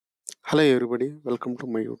Hello everybody, welcome to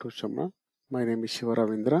my YouTube channel. My name is Shiva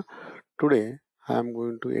Ravindra. Today I am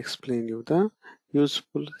going to explain you the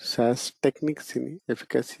useful SAS techniques in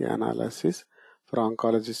efficacy analysis for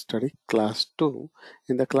oncology study class 2.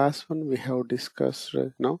 In the class 1 we have discussed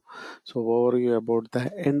overview about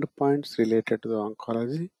the endpoints related to the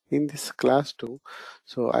oncology. In this class 2,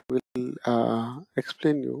 so I will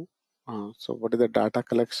explain you what is the data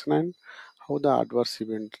collection and how the adverse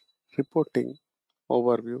event reporting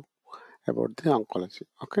overview about the oncology.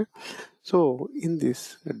 Okay, so in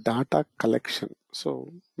this data collection,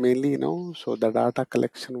 so mainly so the data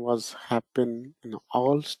collection was happen,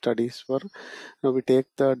 all studies were, we take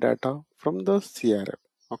the data from the CRF.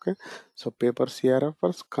 Okay, so paper CRF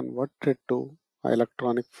was converted to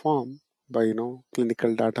electronic form by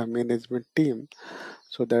clinical data management team.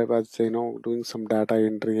 So there was doing some data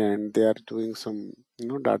entry and they are doing some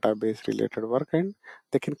database related work, and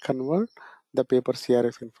they can convert the paper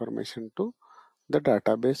CRF information to the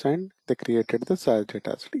database, and they created the SAS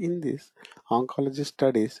data. So in this oncology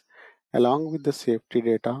studies, along with the safety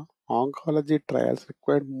data, oncology trials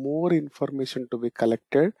required more information to be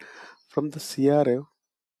collected from the CRF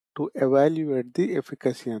to evaluate the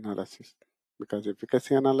efficacy analysis. Because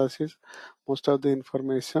efficacy analysis, most of the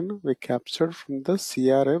information we captured from the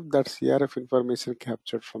CRF, that CRF information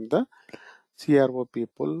captured from the CRO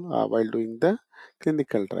people while doing the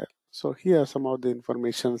clinical trial. So here are some of the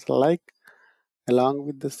informations like along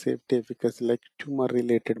with the safety efficacy like tumor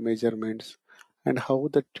related measurements and how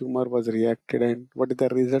the tumor was reacted and what is the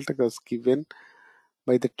result was given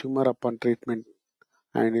by the tumor upon treatment,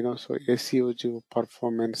 and so SEOG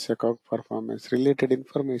performance, ECOG performance related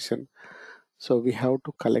information. So we have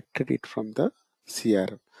to collect it from the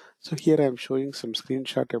CRF. So here I am showing some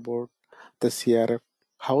screenshot about the CRF,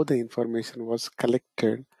 how the information was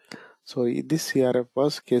collected. So this CRF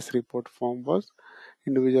was case report form was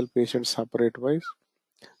individual patient separate wise.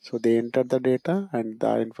 So they entered the data and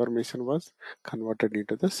the information was converted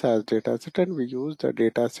into the SAS dataset, and we use the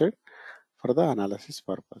dataset for the analysis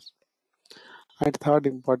purpose. And third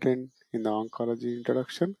important in the oncology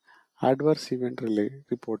introduction, adverse event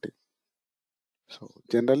reporting. So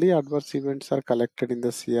generally adverse events are collected in the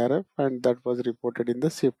CRF and that was reported in the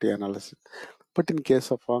safety analysis. But in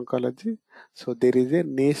case of oncology, so there is a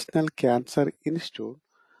National Cancer Institute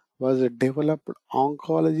was developed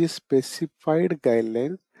oncology specified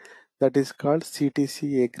guidelines that is called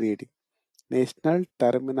CTCA grading, National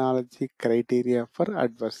Terminology Criteria for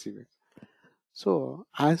Adverse Event. So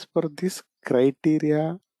as per this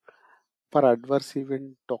criteria for adverse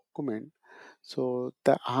event document, so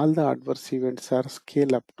all the adverse events are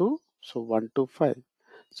scale up to 1 to 5.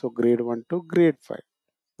 So grade 1 to grade 5.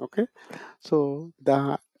 Okay. So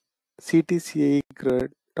the CTCA grade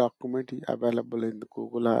document is available in the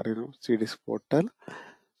Google or CDISC portal.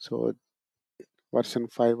 So version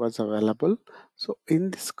 5 was available. So in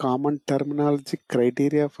this common terminology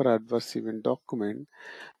criteria for adverse event document,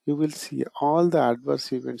 you will see all the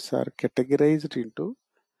adverse events are categorized into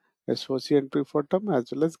SOC and prefortum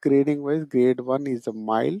as well as grading wise. Grade 1 is the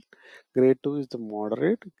mild, grade 2 is the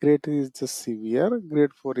moderate, grade 3 is the severe,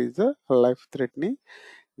 grade 4 is the life threatening,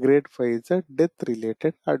 grade 5 is the death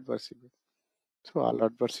related adverse event. So all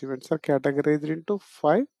adverse events are categorized into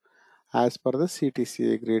 5 as per the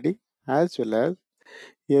CTCA grading, as well as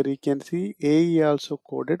here you can see AE also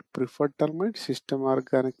coded preferred term and system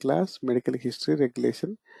organic class, medical history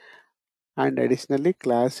regulation, and additionally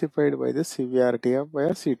classified by the severity of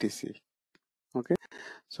via CTC. Okay,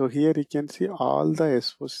 so here you can see all the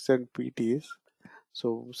SOCs and PTs.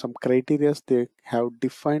 So some criteria they have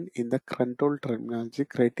defined in the control terminology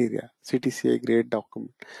criteria CTCA grade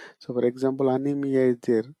document. So for example, anemia is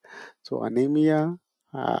there. So anemia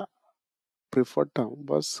preferred term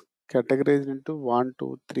was categorized into 1,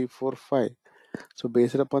 2, 3, 4, 5. So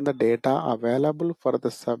based upon the data available for the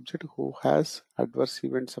subject who has adverse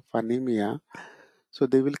events of anemia, so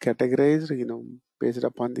they will categorize, based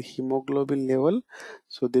upon the hemoglobin level.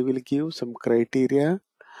 So they will give some criteria,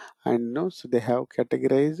 and so they have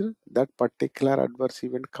categorized that particular adverse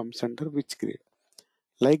event comes under which grade.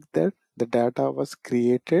 Like that, the data was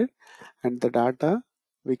created, and the data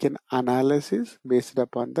we can analysis based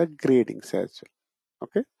upon the gradings as well.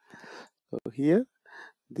 Okay, so here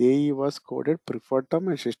the AE was coded preferred term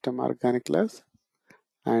and system organic class,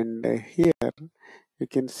 and here you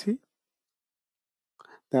can see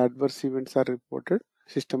the adverse events are reported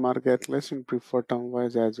system organic class in preferred term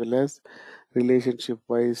wise as well as relationship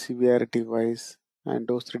wise, severity wise, and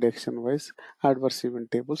dose reduction wise adverse event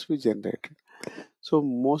tables we generated. So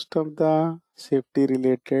most of the safety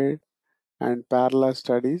related and parallel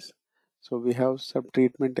studies, so we have some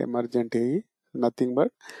treatment emergent AE. nothing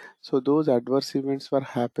but, so those adverse events were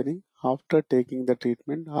happening after taking the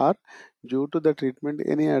treatment or due to the treatment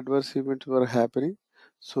any adverse events were happening.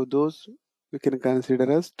 So those we can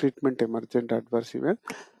consider as treatment emergent adverse event.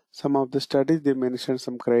 Some of the studies they mentioned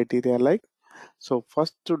some criteria like, so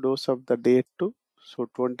first dose of the day 2, so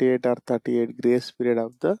 28 or 38 grace period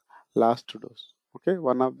of the last dose. Okay,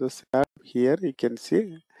 one of the step here you can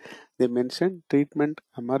see they mentioned treatment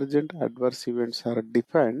emergent adverse events are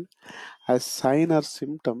defined as sign or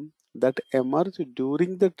symptom that emerge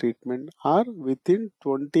during the treatment or within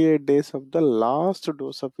 28 days of the last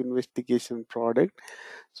dose of investigation product.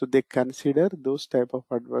 So they consider those type of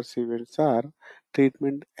adverse events are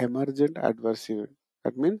treatment emergent adverse event.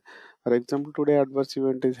 That means, for example, today adverse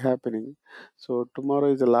event is happening, so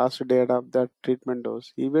tomorrow is the last date of that treatment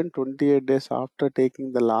dose. Even 28 days after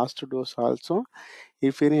taking the last dose also,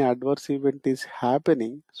 if any adverse event is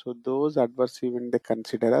happening, so those adverse event they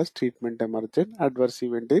consider as treatment emergent adverse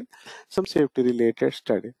event in some safety related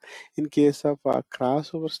study. In case of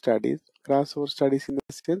crossover studies in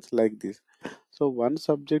the sense like this. So one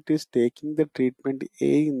subject is taking the treatment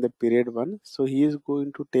A in the period 1, so he is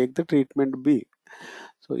going to take the treatment B.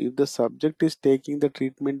 So if the subject is taking the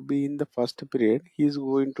treatment B in the first period, he is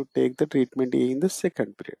going to take the treatment A in the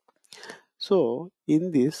second period. So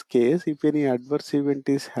in this case, if any adverse event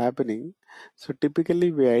is happening, so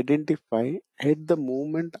typically we identify at the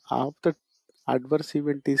moment of the adverse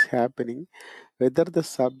event is happening, whether the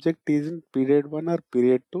subject is in period 1 or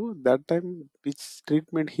period 2, that time which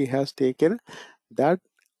treatment he has taken, that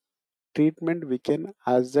treatment we can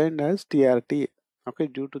assign as TRT. Okay,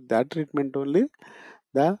 due to that treatment only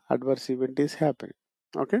the adverse event is happening.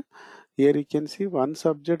 Okay, here you can see one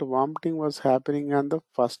subject vomiting was happening on the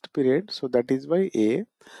first period, so that is why A.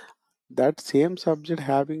 That same subject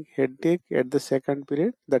having headache at the second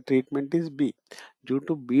period, the treatment is B. Due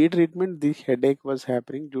to B treatment, the headache was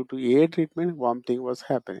happening. Due to A treatment, vomiting was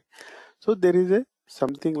happening. So there is a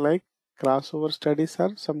something like crossover studies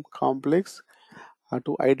are some complex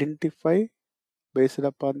to identify based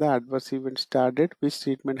upon the adverse event started, which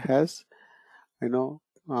treatment has you know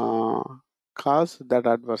uh, caused that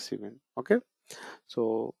adverse event. Okay,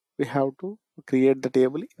 so we have to create the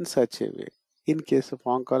table in such a way. In case of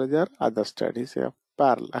oncology or other studies,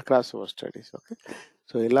 parallel crossover studies. Okay,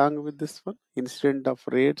 so along with this one, instead of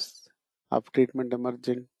rates of treatment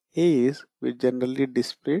emergent is we generally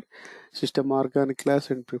display system organic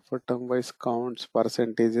class and prefer term wise counts,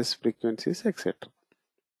 percentages, frequencies, etc.